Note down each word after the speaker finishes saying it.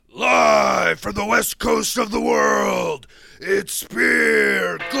from the west coast of the world, it's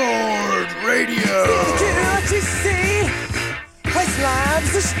Spear Gourd Radio. What you see?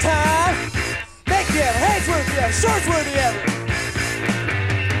 Waistlines this time. Make them heads work together, shorts work together.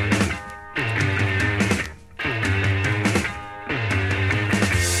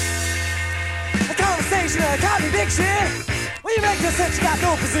 A conversation, a contradiction. When you make this sense, you got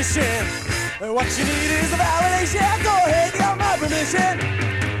no position. And what you need is a validation. Go ahead, you got my permission.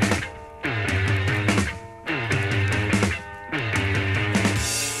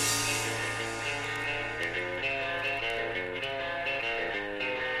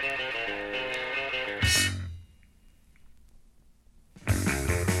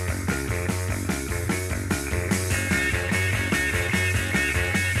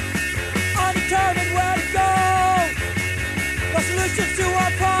 To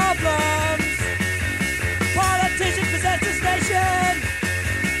our problems, politicians possess this nation.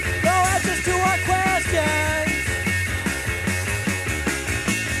 No answers to our questions.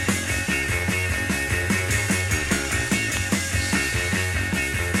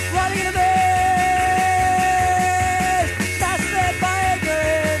 Running in a maze, that's led by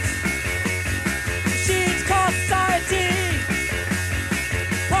ignorance. Machines cause society.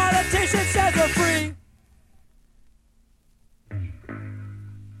 Politicians says we're free.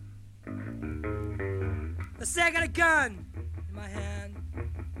 Let's say I got a gun in my hand.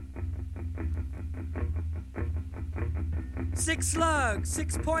 6 slugs,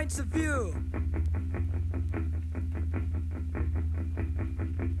 6 points of view.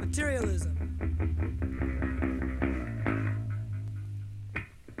 Materialism.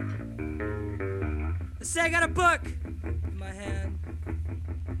 Let's say I got a book in my hand.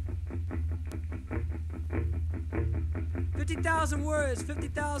 50,000 words,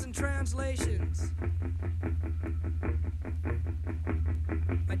 50,000 translations.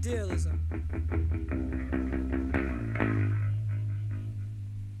 Idealism.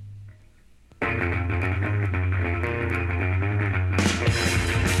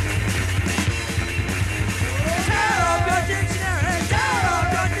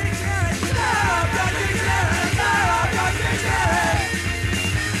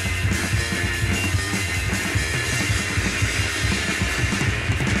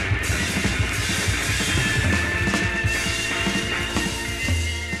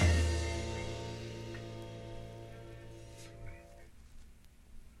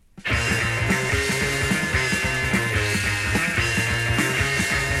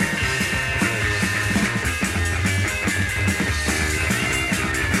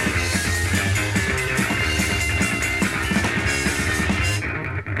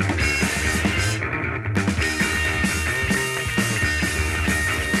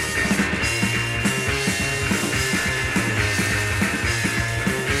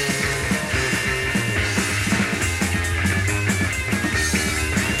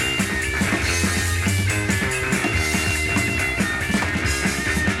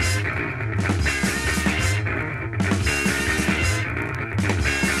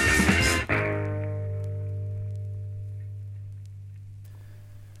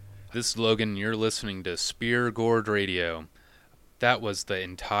 This is Logan, you're listening to Spear Gourd Radio. That was the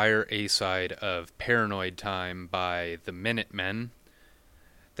entire A-side of Paranoid Time by the Minutemen.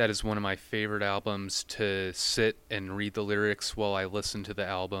 That is one of my favorite albums to sit and read the lyrics while I listen to the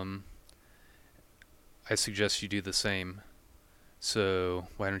album. I suggest you do the same. So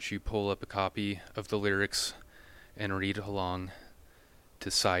why don't you pull up a copy of the lyrics and read along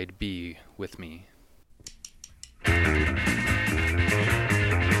to side B with me.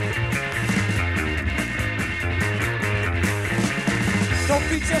 Don't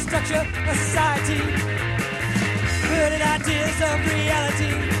beat your structure of society, burning ideas of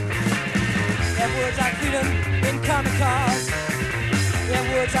reality. Have words like freedom in comic cars. Have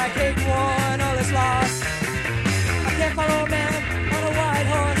words like hate, war, and all is lost. I can't follow a man on a white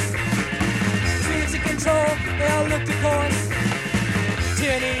horse. Dreams of control, they all look to course.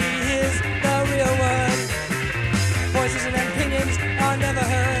 Tyranny is the real word. Voices and opinions are never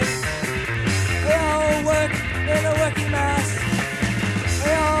heard. They all work in a working mass.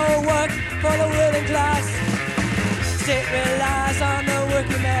 They all work for the ruling class. State relies on the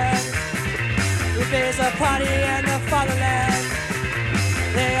working man. Who builds a party and the fatherland.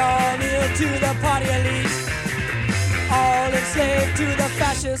 They all kneel to the party elite. All enslaved to the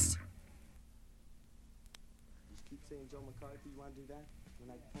fascists. Keep saying Joe McCarthy, you want to do that? When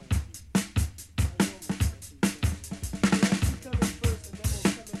I point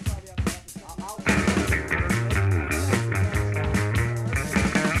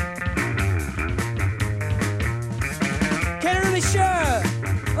Can't really sure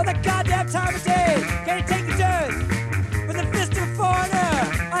what the goddamn time of day. Can you take the dirt with the fist of a foreigner?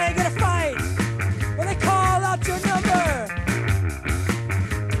 I ain't gonna fight when they call out your number.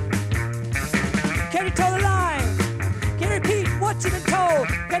 Can you toe the line? Can you repeat what you've been told?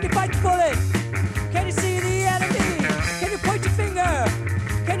 Can you bite the bullet? Can you see the enemy? Can you point your finger?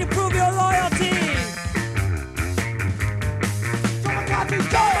 Can you prove your loyalty?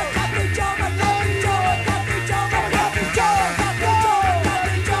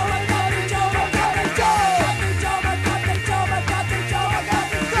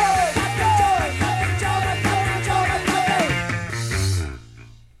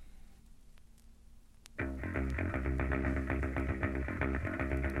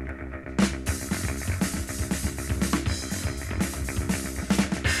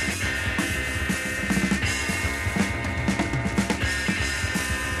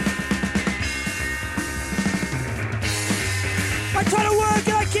 I try to work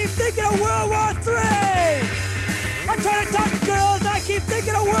and I keep thinking of World War III. I try to talk to girls and I keep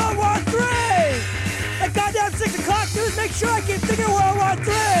thinking of World War III. That goddamn 6 o'clock news makes sure I keep thinking of World War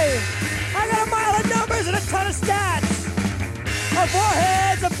III. I got a mile of numbers and a ton of stats. Of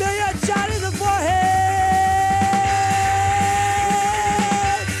warheads, a billion Chinese of warheads.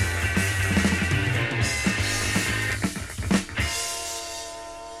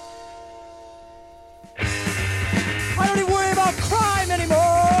 I don't even worry about crime anymore.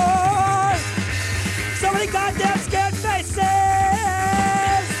 So many goddamn scared faces.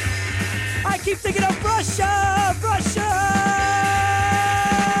 I keep thinking of Russia, Russia.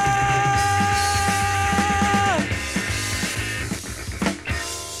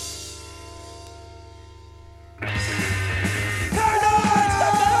 Paranoid,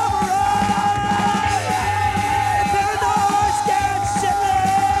 stuck on override. Paranoid, scared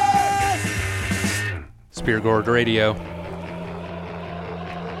shitless. Spear Gourd Radio.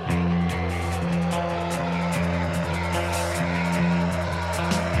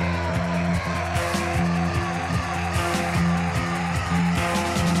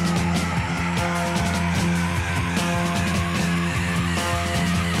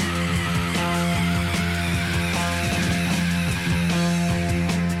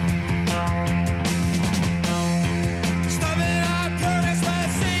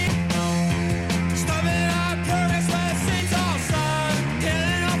 Stop it, I promise mercy.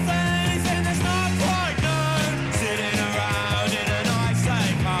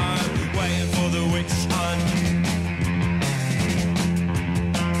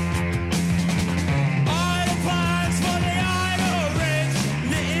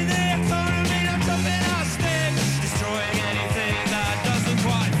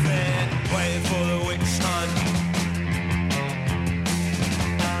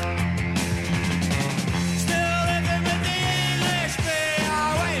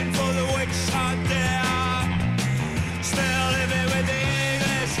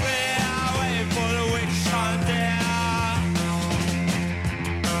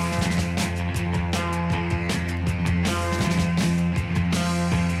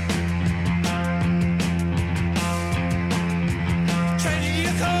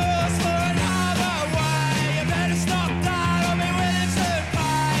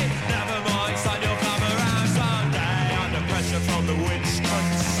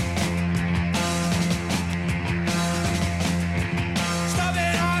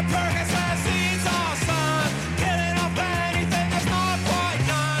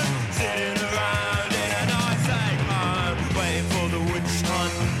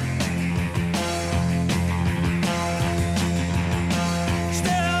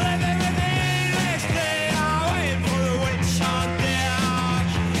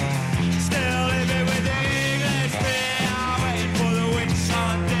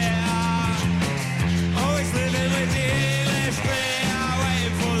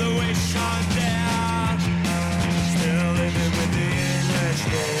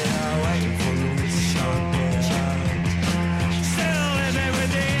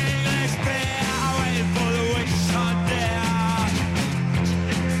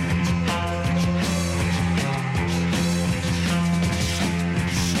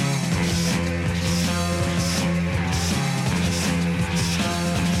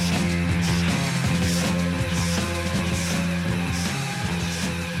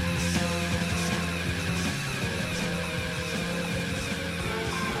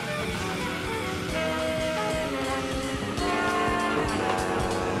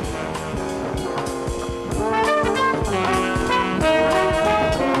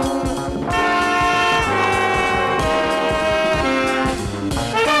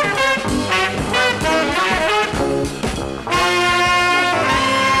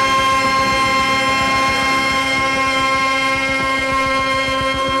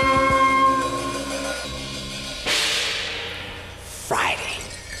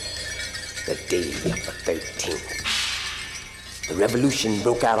 revolution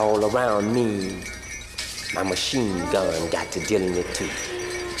broke out all around me. My machine gun got to dealing it too.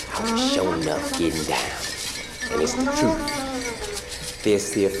 I was sure enough getting down. And it's the truth.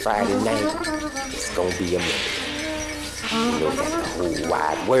 This here Friday night, it's gonna be a minute. You know that the whole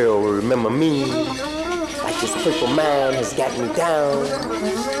wide world will remember me. Like this purple mind has got me down.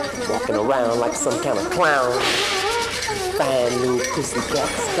 Walking around like some kind of clown. Fine little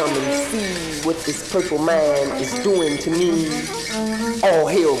pussycats, come and see what this purple man is doing to me. All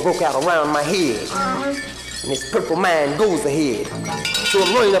hell broke out around my head, and this purple man goes ahead. So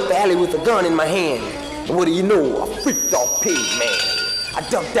I'm running up the alley with a gun in my hand, and what do you know? I freaked off pig man. I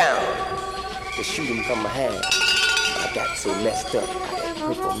ducked down to shoot him from behind. I got so messed up by that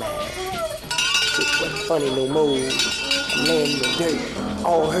purple man. Shit wasn't funny no more. I'm laying in the dirt,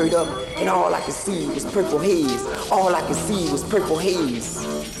 all hurt up, and all I could see was purple haze. All I could see was purple haze.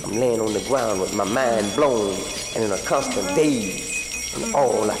 I'm laying on the ground with my mind blown and in a constant daze. And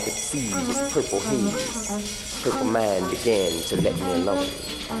all I could see was purple haze. Purple mind began to let me alone.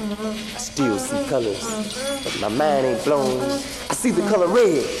 I still see colors, but my mind ain't blown. I see the color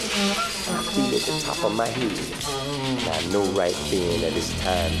red. I feel at the top of my head. And I know right then that it's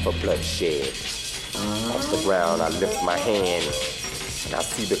time for bloodshed. Off the ground I lift my hand, and I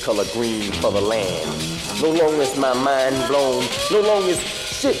see the color green for the land. No longer is my mind blown, no longer is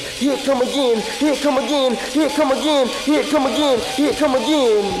shit, here it come again, here it come again, here it come again, here it come again, here it come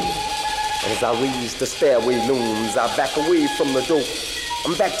again. And as I raise the stairway looms, I back away from the dope.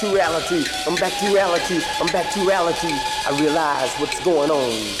 I'm back to reality, I'm back to reality, I'm back to reality. I realize what's going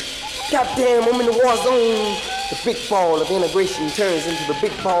on. Goddamn, I'm in the war zone. The big ball of integration turns into the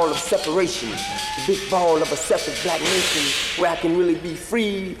big ball of separation. The big ball of a separate black nation where I can really be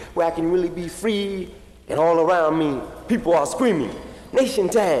free, where I can really be free. And all around me, people are screaming, nation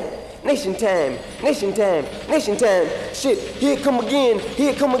time, nation time, nation time, nation time. Shit, here it come again,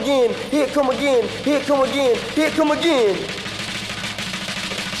 here it come again, here it come again, here it come again, here it come again.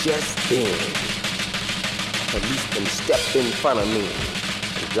 Just then, a policeman stepped in front of me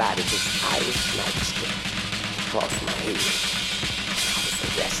and glided his Irish nightstick across my head. I was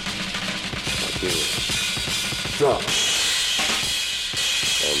arrested, again, drunk,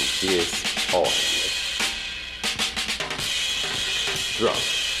 and disorderly. Drunk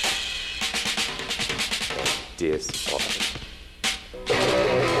and disorderly.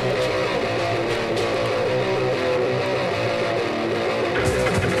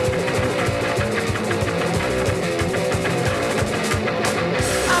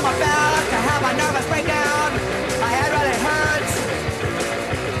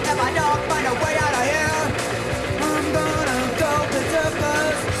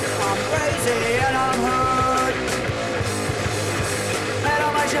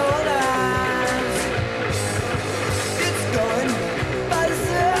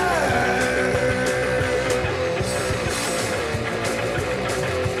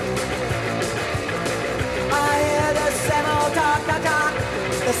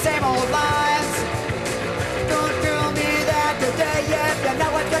 Same old lines. Don't tell me that today, if you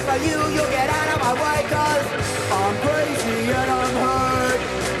know what's good for you, you'll get out of my way, 'cause I'm crazy and I'm hurt.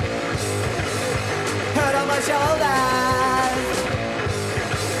 Hurt on my shoulders.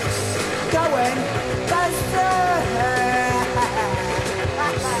 Going faster.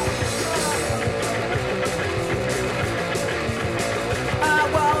 I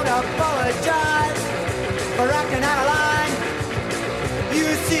won't apologize for acting out of line. You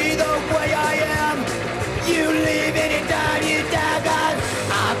see the way I am. You leave anytime you daggers.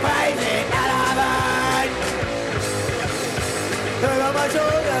 I'm crazy and I'm hurt. Hurt on my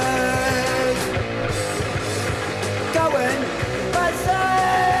shoulders. Going berserk.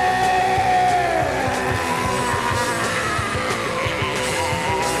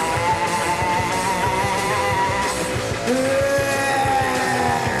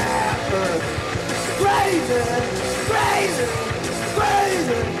 Crazy, crazy.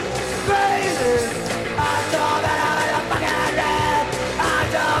 Crazy, crazy. I told me with a fucking red. I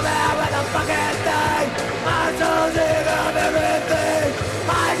told me with a fucking thing. I'm so sick of everything.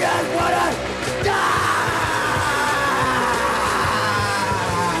 I just wanna die.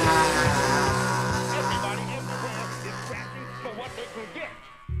 Everybody in the world is scratching for what they can get.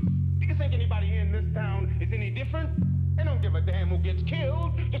 Do you think anybody in this town is any different? They don't give a damn who gets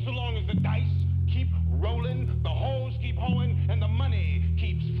killed, just so long as the dice keep rolling, the holes keep hoeing, and the money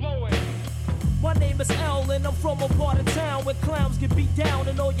keeps flowing. My name is L and I'm from a part of town where clowns get beat down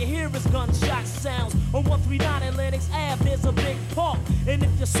and all you hear is gunshot sounds. On 139 Atlantic Ave, there's a big park. And if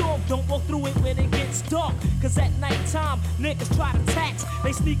you're soft, don't walk through it when it gets dark. Cause at nighttime, niggas try to tax.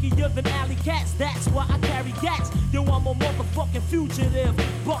 They sneakier than alley cats, that's why I carry gats. Yo, I'm a motherfucking fugitive.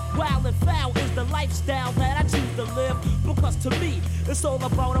 Buck wild and foul is the lifestyle that I choose to live. Because to me, it's all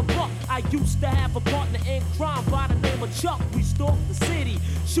about a buck. I used to have a partner in crime by the name of Chuck. We stalked the city,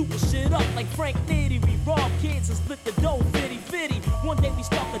 shooting shit up like Frank Nitty. We robbed kids and split the dough, fitty. One day we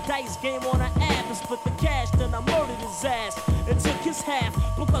start the dice game on an app and split the cash. Then I murdered his ass and took his half.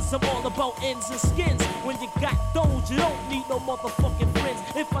 Because I'm all about ends and skins. When you got those, you don't need no motherfucking friends.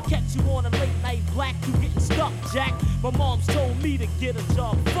 If I catch you on a late night black, you getting stuck, Jack. My mom's told me to get a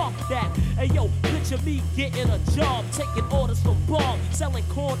job, fuck that. Hey yo, picture me getting a job, taking orders from Bob, selling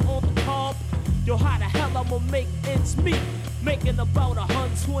corn on the cob. Yo, how the hell I'ma make ends meet? Making about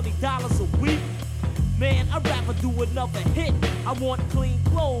 $120 a week. Man, I'd rather do another hit. I want clean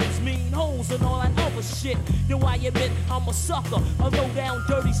clothes, mean hoes, and all that other shit. Yo, I admit I'm a sucker, a low-down,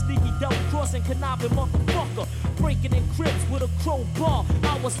 dirty, sneaky, double-crossing, conniving motherfucker. Breaking in cribs with a crowbar.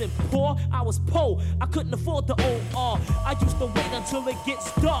 I wasn't poor, I was po'. I couldn't afford the OR. I used to wait until it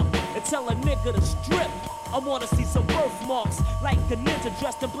gets dark and tell a nigga to strip. I wanna see some birthmarks, like a ninja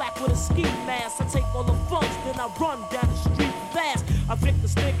dressed in black with a ski mask. I take all the funds, then I run down the street fast. I picked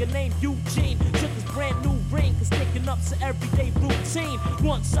this nigga named Eugene, took his brand new ring, cause sticking up's an everyday routine.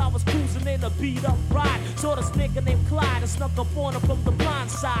 Once I was cruising in a beat up ride, saw this nigga named Clyde and snuck up on him from the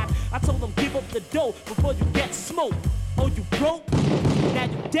blind side. I told him give up the dough before you get smoked. Oh, you broke? Now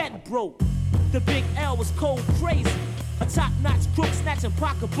you dead broke. The big L was cold crazy. A top-notch crook snatching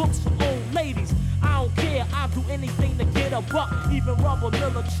pocketbooks from old ladies. I don't care, I'll do anything to get a buck. Even rob a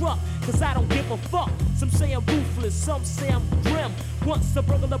Miller truck, cause I don't give a fuck. Some say I'm ruthless, some say I'm grim. Once a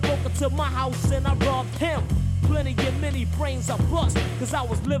burglar broke into my house and I robbed him. Plenty of many brains I bust, cause I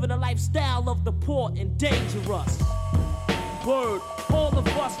was living a lifestyle of the poor and dangerous. Word, all of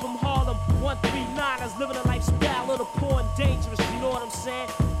us from Harlem, 139ers, living a lifestyle of the poor and dangerous, you know what I'm saying?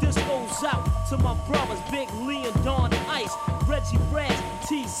 This goes out to my brothers, Big Lee and Don Ice, Reggie Brad,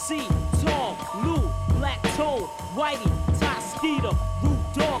 TC, Tom, Lou, Black Tone, Whitey, Ty Skeeter, Root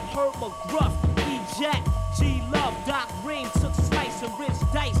Dog, Herb McGruff, E-Jack, G-Love, Doc Green, took Slice and Rich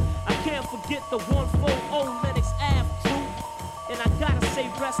Dice. I can't forget the 140 Lennox Ave crew. And I gotta say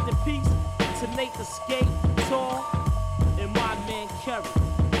rest in peace to Nate the Skate, Tall, and my man Kerry.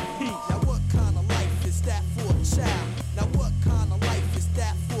 Peace. Now what kind of life is that for a child? Now what kind of life is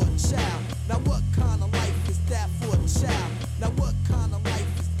that for a child? Now what kind of life is that for a child? Now what kind of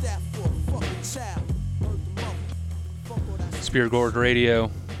life is that for a fucking child? Word to mother. Fuck all that shit. Spear Gourd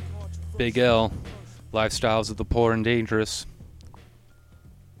Radio, Big L, Lifestyles of the Poor and Dangerous.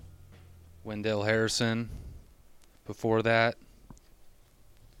 Wendell Harrison. Before that,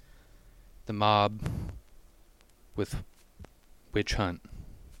 The Mob with Witch Hunt.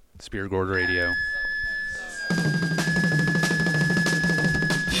 Spear Gourd Radio.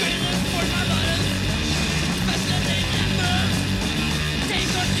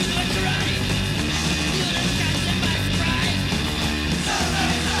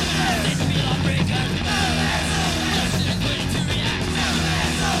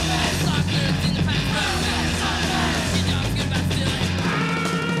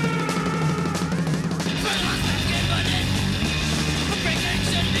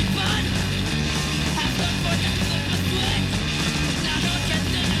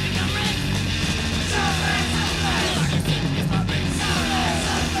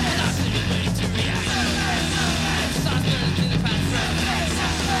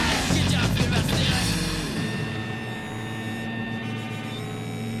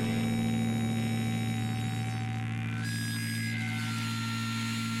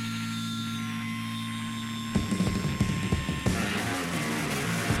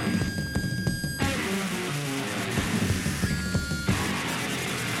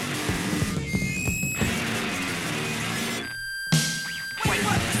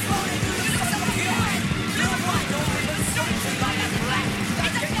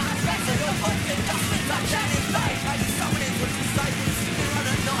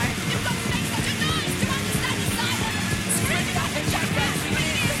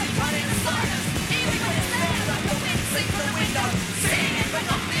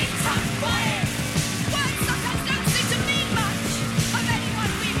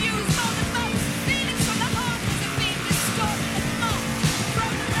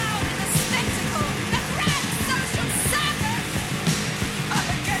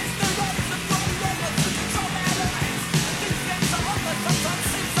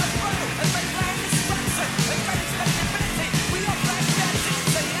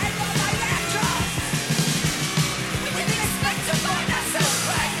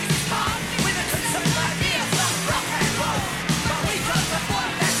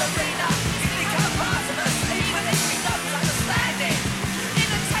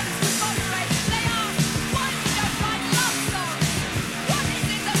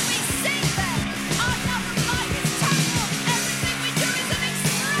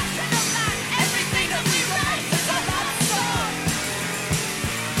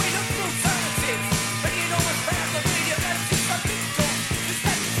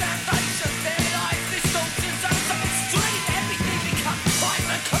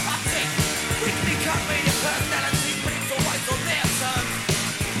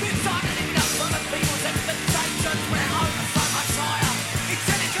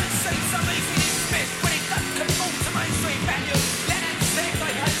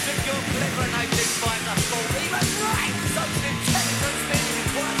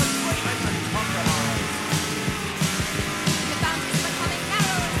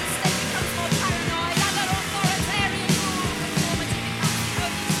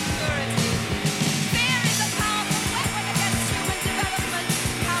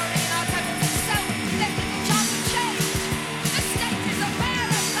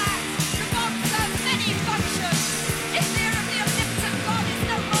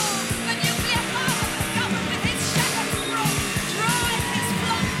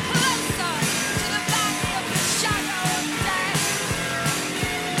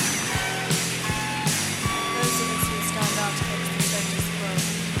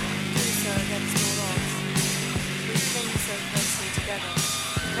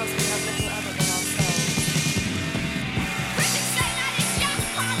 because we have little other than ourselves. Critics say that it's just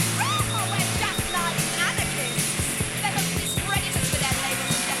punk rock, or we're just like anarchists. They're the discreditors with their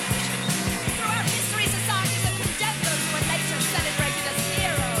labels and definitions. Throughout history, societies have condemned those who are later celebrated as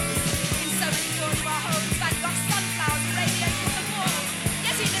heroes. In so many bourgeois homes, Van Gogh's sunflowers radiate from the walls.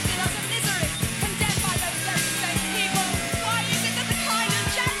 Yet he lived in utter misery, condemned by those very same people. Why is it that the kind and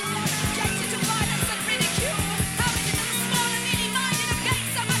gentle are subjected to violence and ridicule? How is it that the small and needy-minded have gained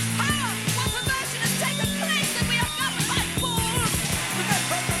so much power? What perversion has taken place that we are governed by fools?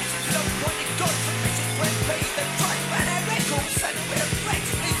 Remember those self-appointed gods and riches when paid they tried by their records and we're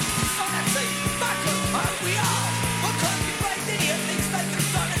blatantly society. Back up how we are. What can't be brave idiot thinks they can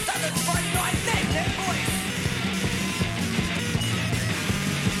start a dozen fight right then, their voice.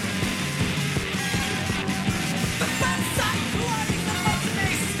 The bad side crying the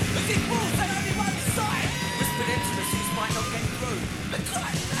mountainous as it falls on only one side. Whispered intimacies might not get through. The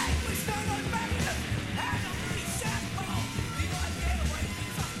crying language no no magnum. And on the shamble. The idea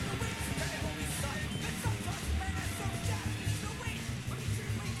wakes up the winds tell it what we say. And sometimes men are so jacked the wind. But it's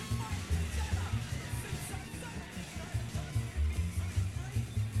true we can fight together.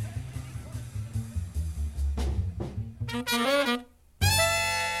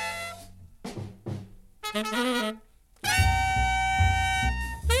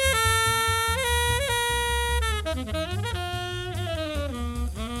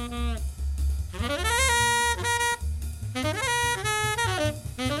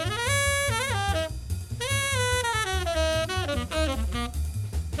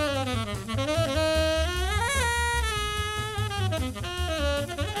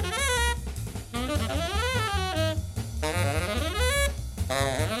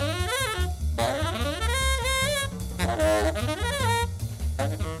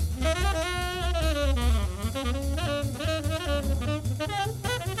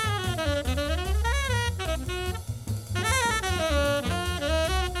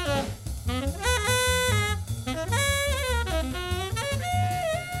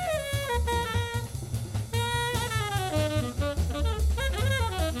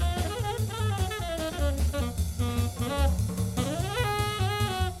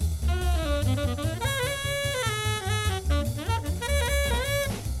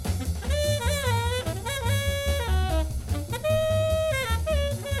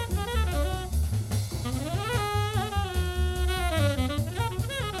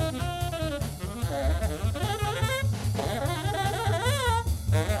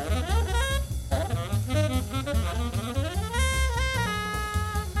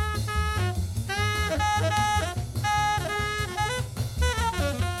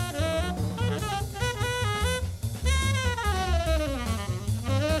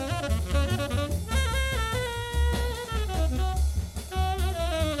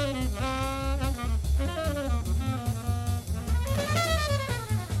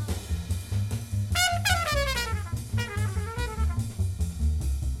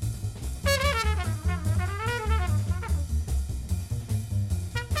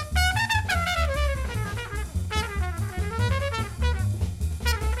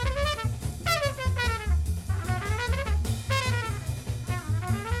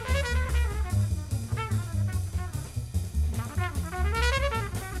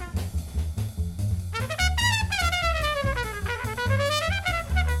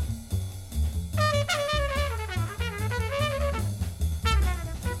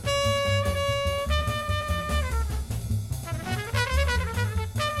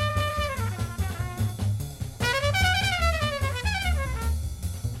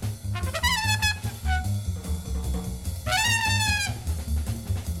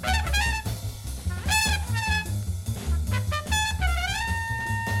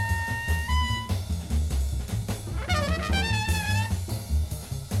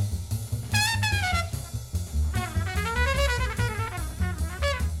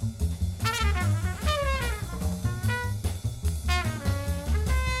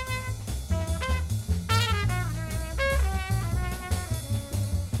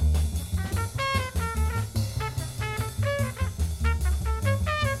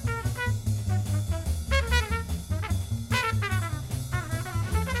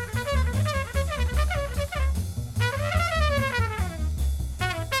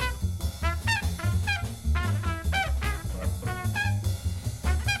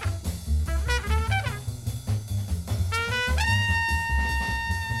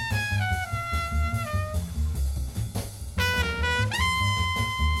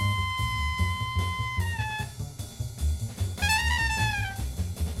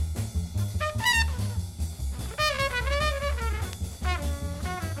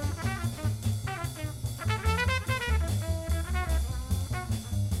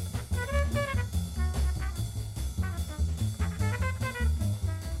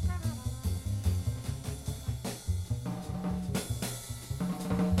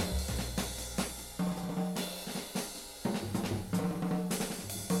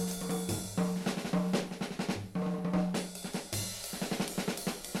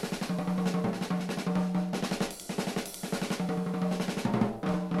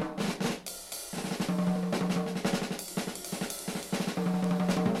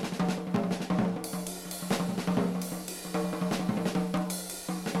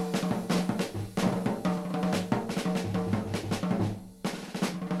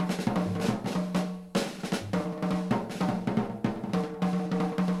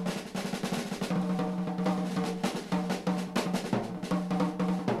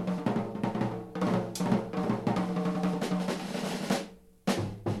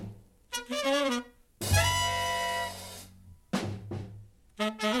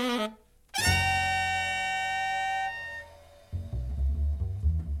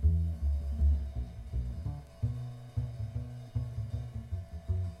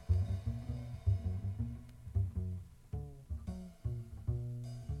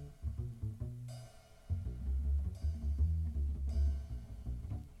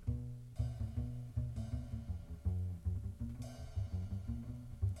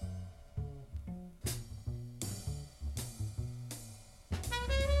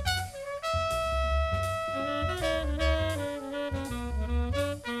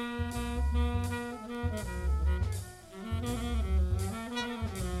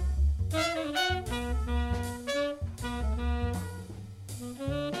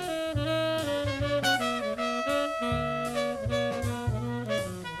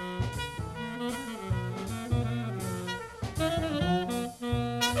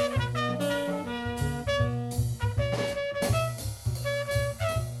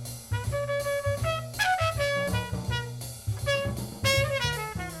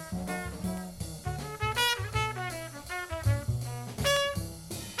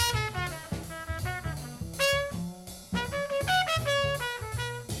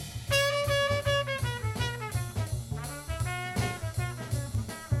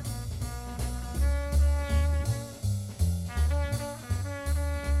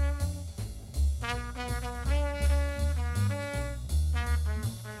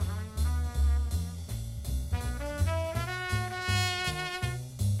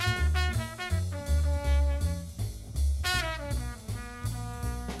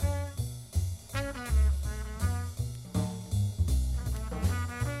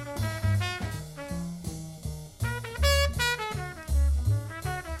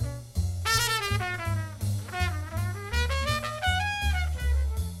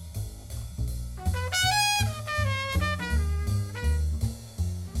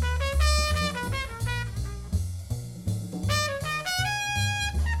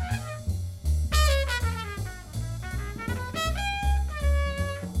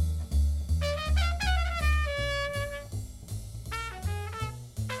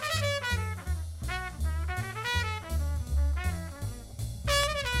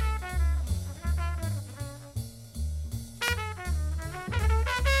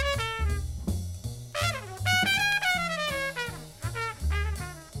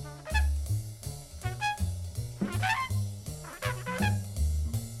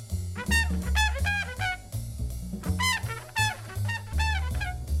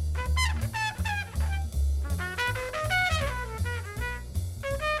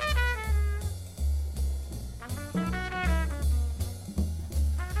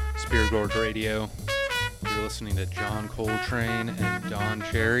 Spear Gorge Radio. You're listening to John Coltrane and Don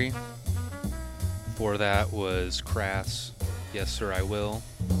Cherry. Before that was Crass, Yes Sir I Will.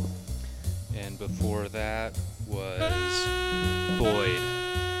 And before that was Boyd,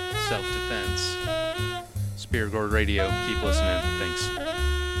 Self-Defense. Spear Gorge Radio. Keep listening. Thanks.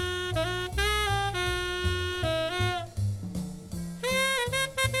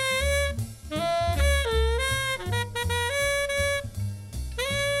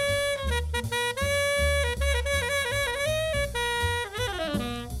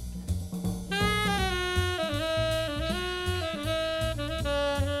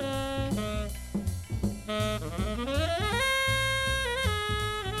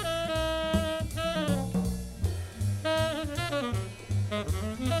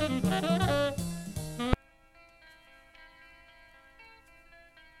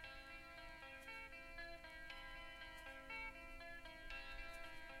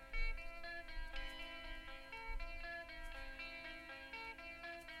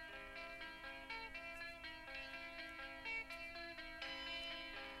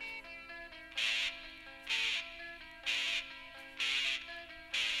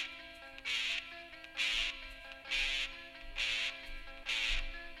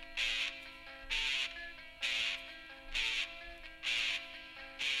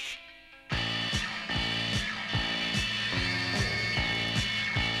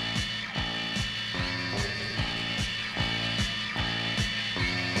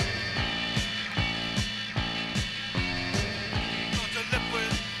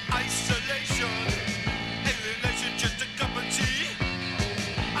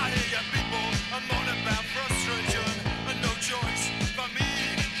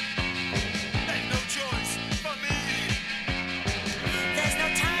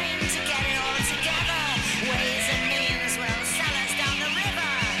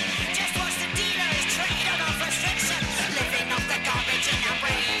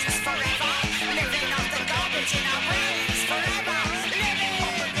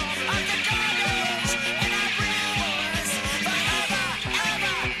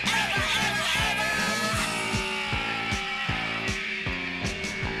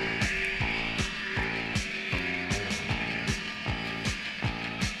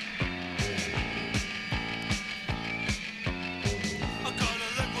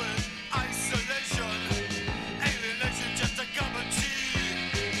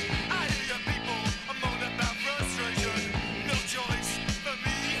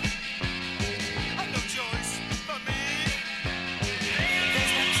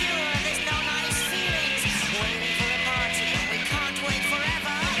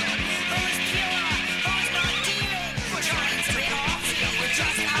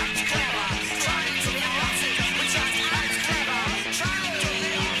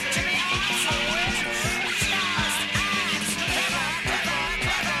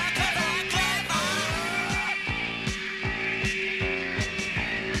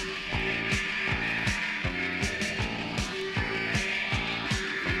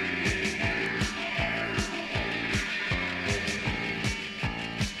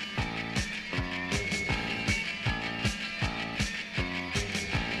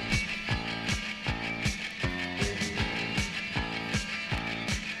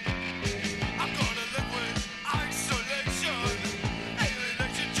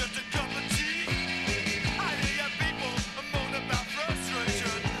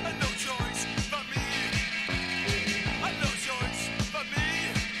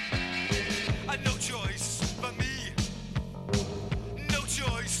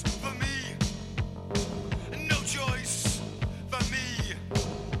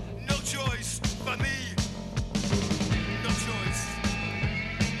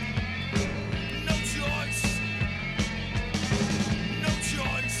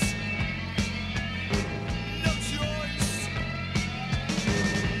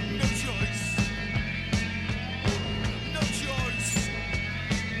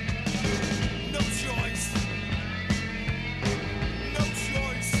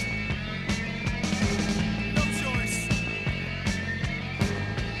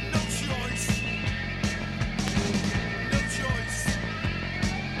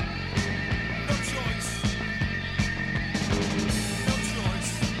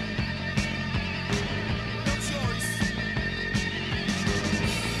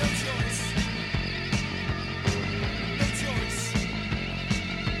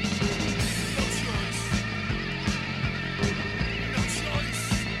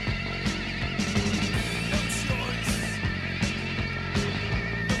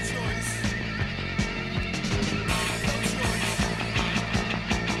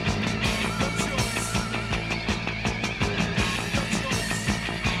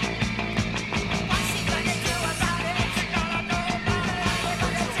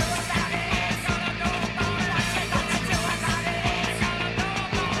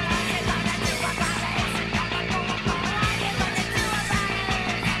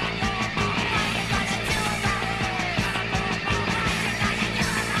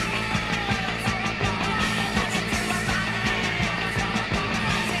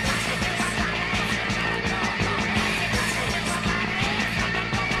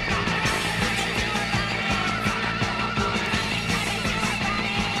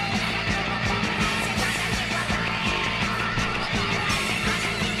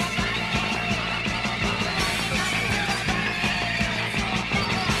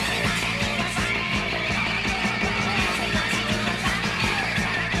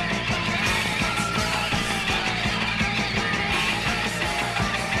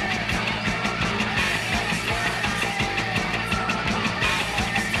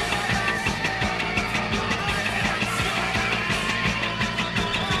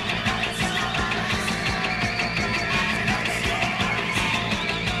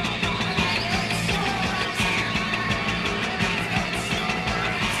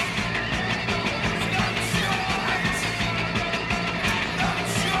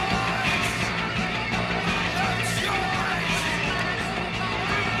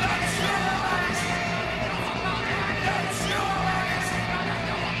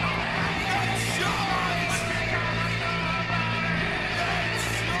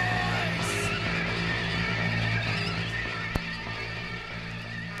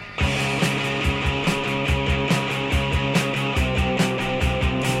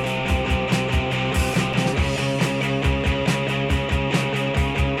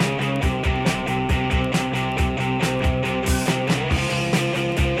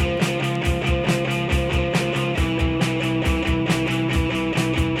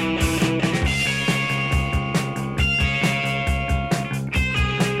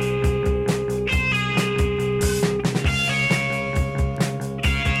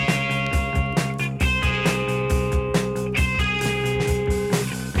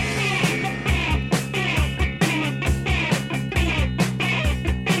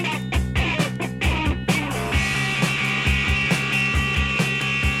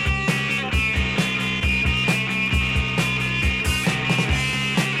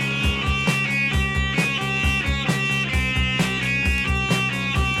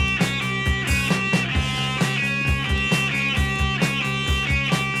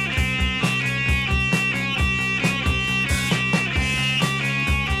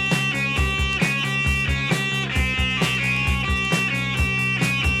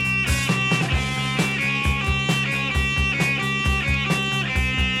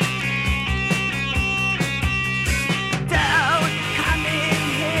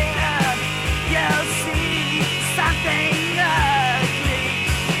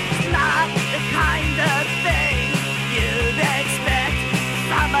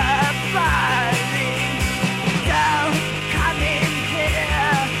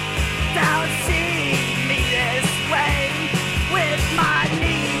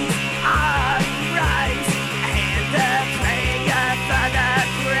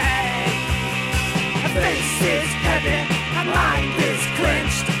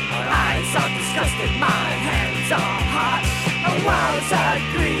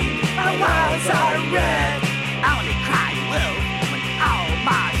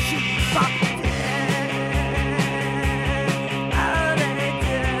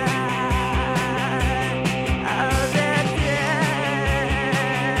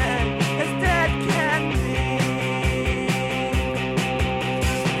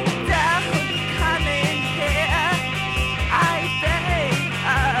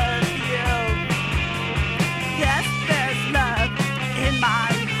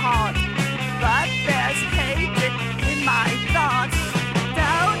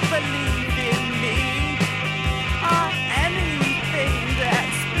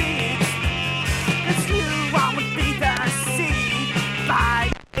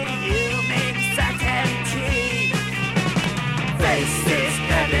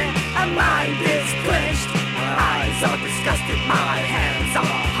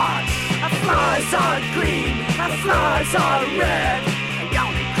 eyes are red. I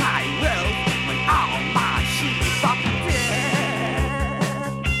only cry wolf when all my sheep are dead.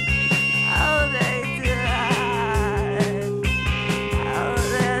 Oh, they died. Oh,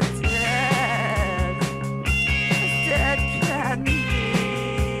 they're dead. Dead can be.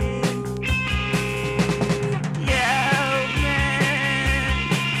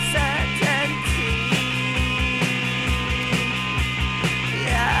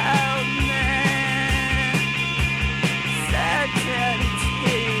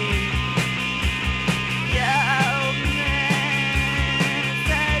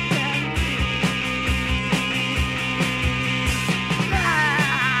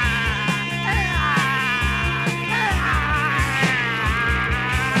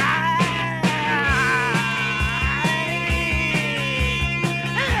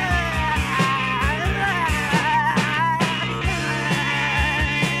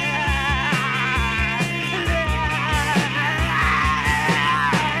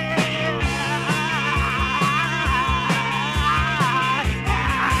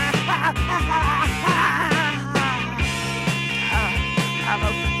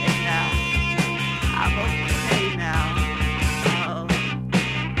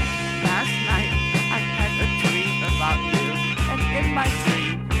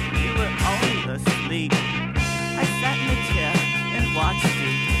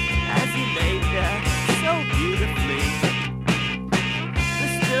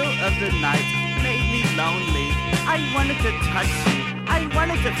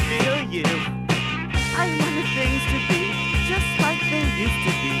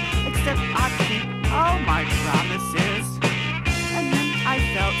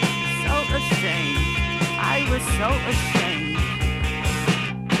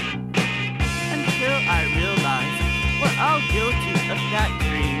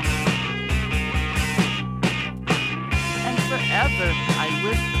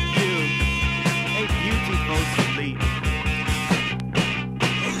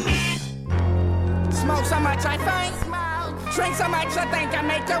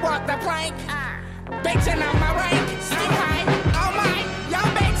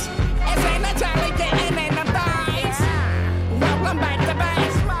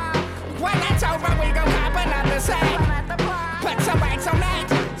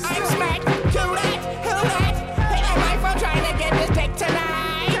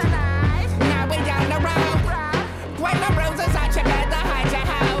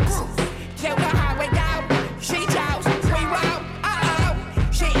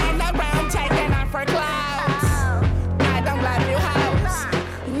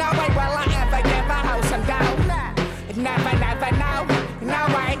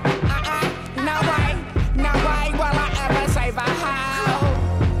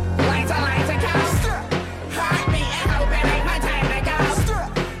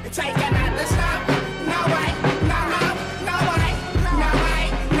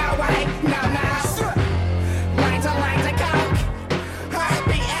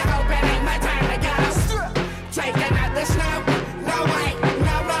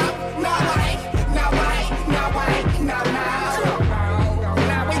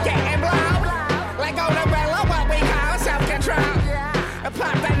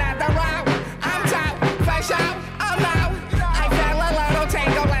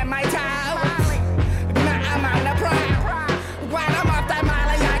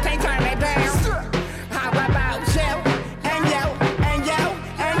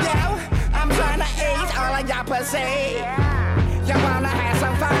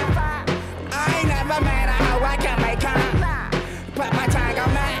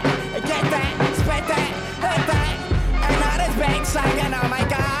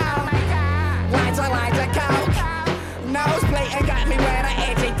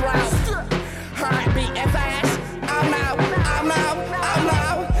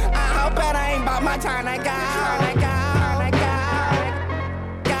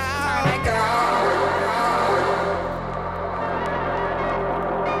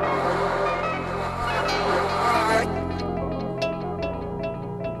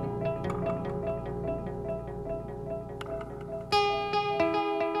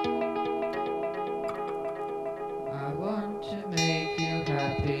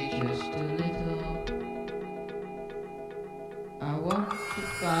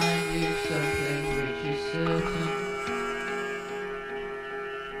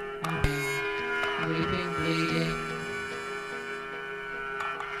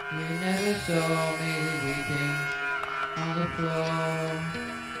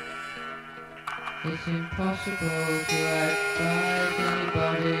 It's impossible to act like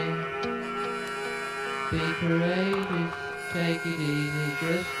anybody. Be courageous take it easy,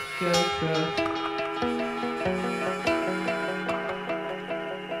 just show trust.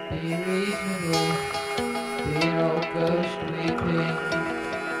 Be reasonable, be an old ghost weeping.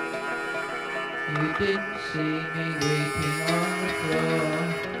 You didn't see me weeping on the floor.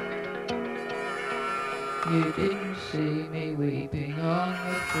 You didn't see me weeping on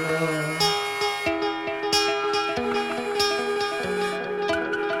the floor.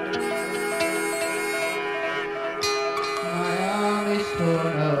 My arm is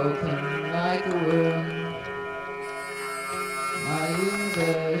torn open like a wound. My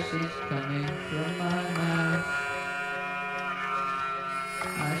universe is coming from my mouth.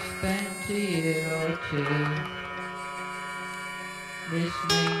 I spent a year or two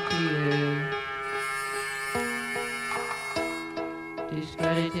listening to you,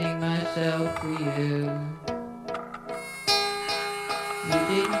 discrediting myself for you. You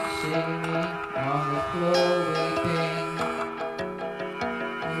didn't see me on the floor weeping.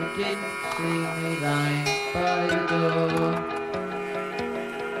 You didn't see me lying by the door.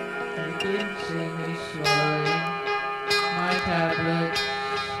 You didn't see me swallowing my tablets.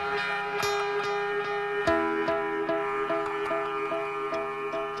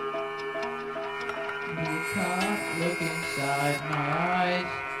 You can't look inside my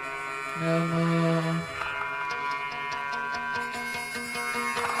eyes no more.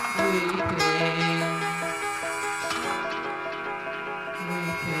 Weeping, weeping,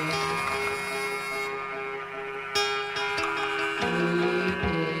 weeping.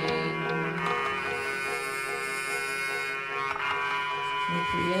 The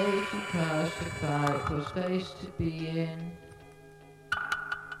creator cast a fight for space to be in.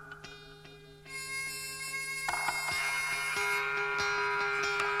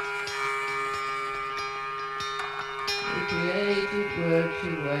 The creative word to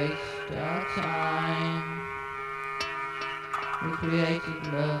waste our time. The creative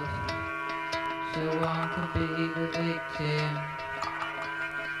love, so one can be the victim.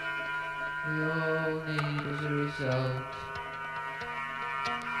 We all need as a result.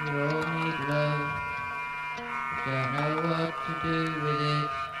 We all need love. We don't know what to do with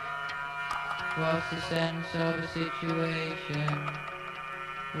it. What's the sense of a situation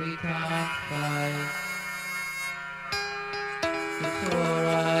we can't fight? It's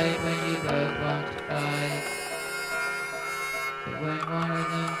alright when you both want to fight, but when one of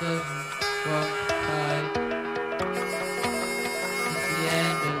them doesn't want to fight, it's the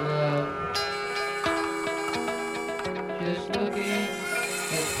end of love. Just looking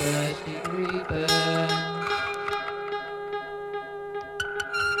at first degree burns.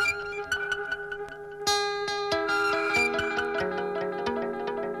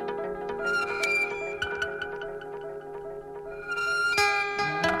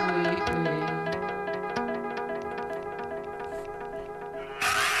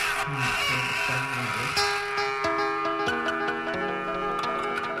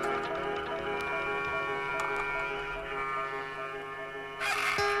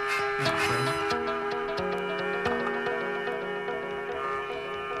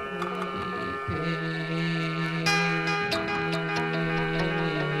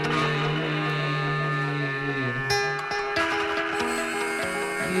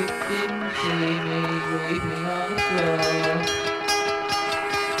 You didn't see me weeping on the floor.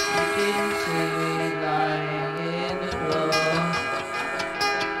 You didn't see me lying in the floor.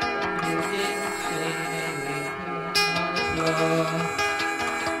 You didn't see me weeping on the floor.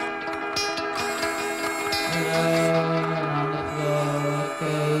 Alone on the floor,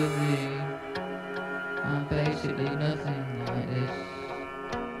 cozy. I'm basically nothing like this.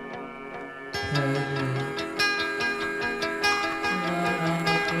 Cozy.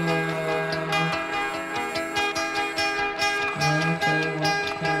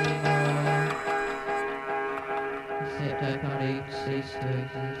 Except I can't even cease to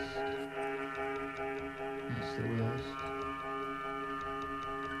exist. That's the worst.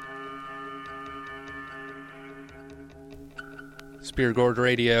 Spear Gourd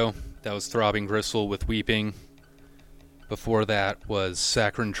Radio, that was Throbbing Gristle with Weeping. Before that was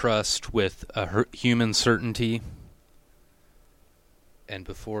Saccharine Trust with A Human Certainty. And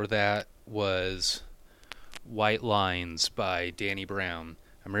before that was White Lines by Danny Brown.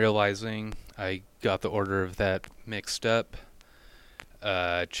 I'm realizing I got the order of that mixed up.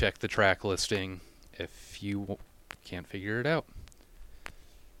 Check the track listing if you can't figure it out.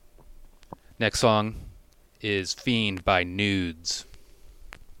 Next song is Fiend by Nudes.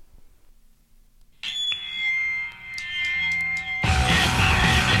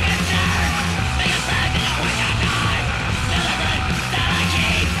 Deliberate that I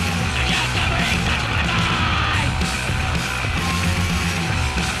keep, I just the ring touch my mind.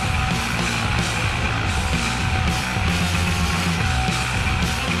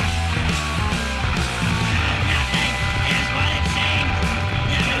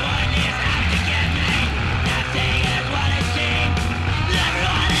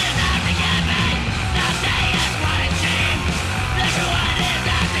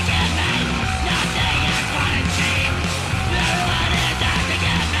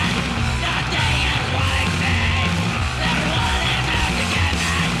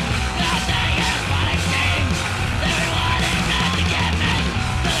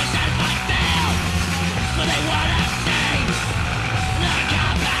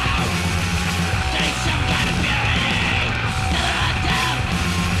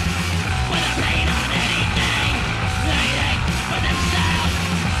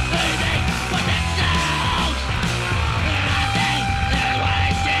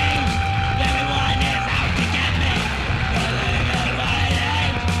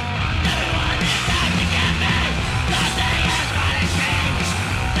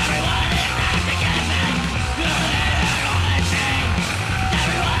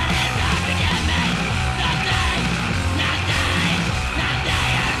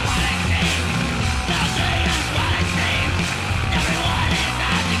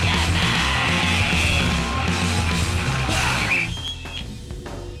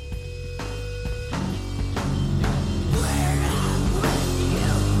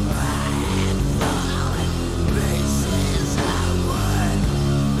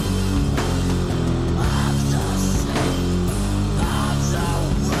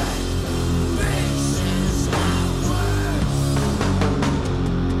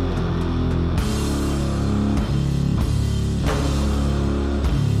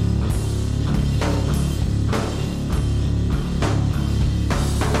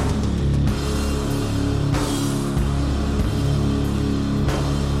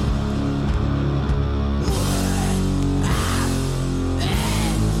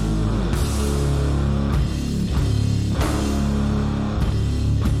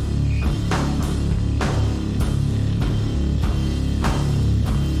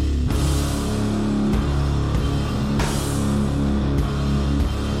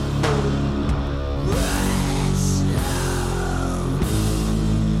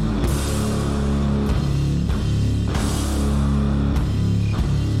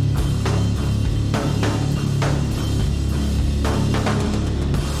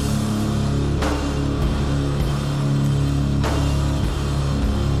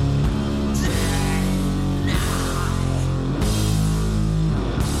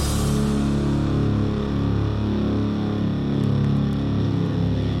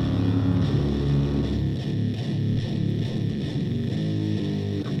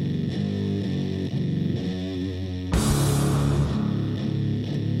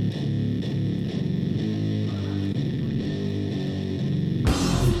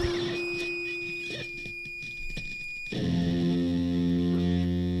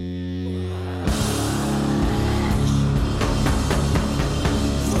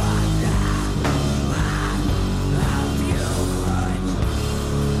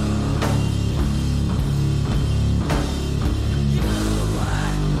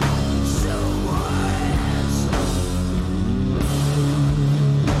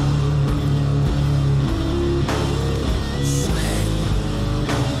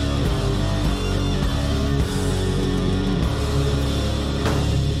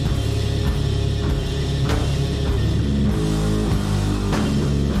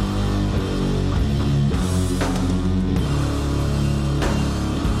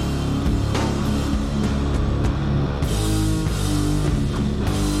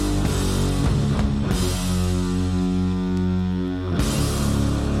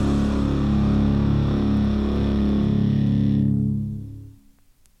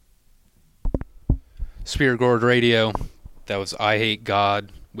 Spear Gourd Radio. That was I Hate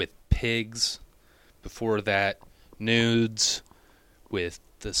God with Pigs. Before that, Nudes with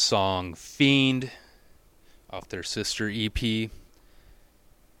the song Fiend off their sister EP. I'm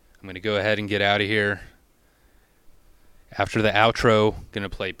going to go ahead and get out of here. After the outro, going to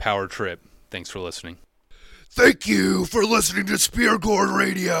play Power Trip. Thanks for listening. Thank you for listening to Spear Gourd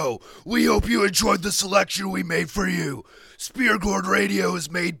Radio. We hope you enjoyed the selection we made for you. Spear Gourd Radio is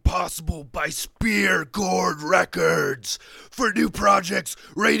made possible by Spear Gourd Records. For new projects,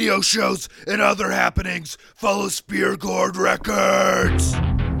 radio shows, and other happenings, follow Spear Gourd Records.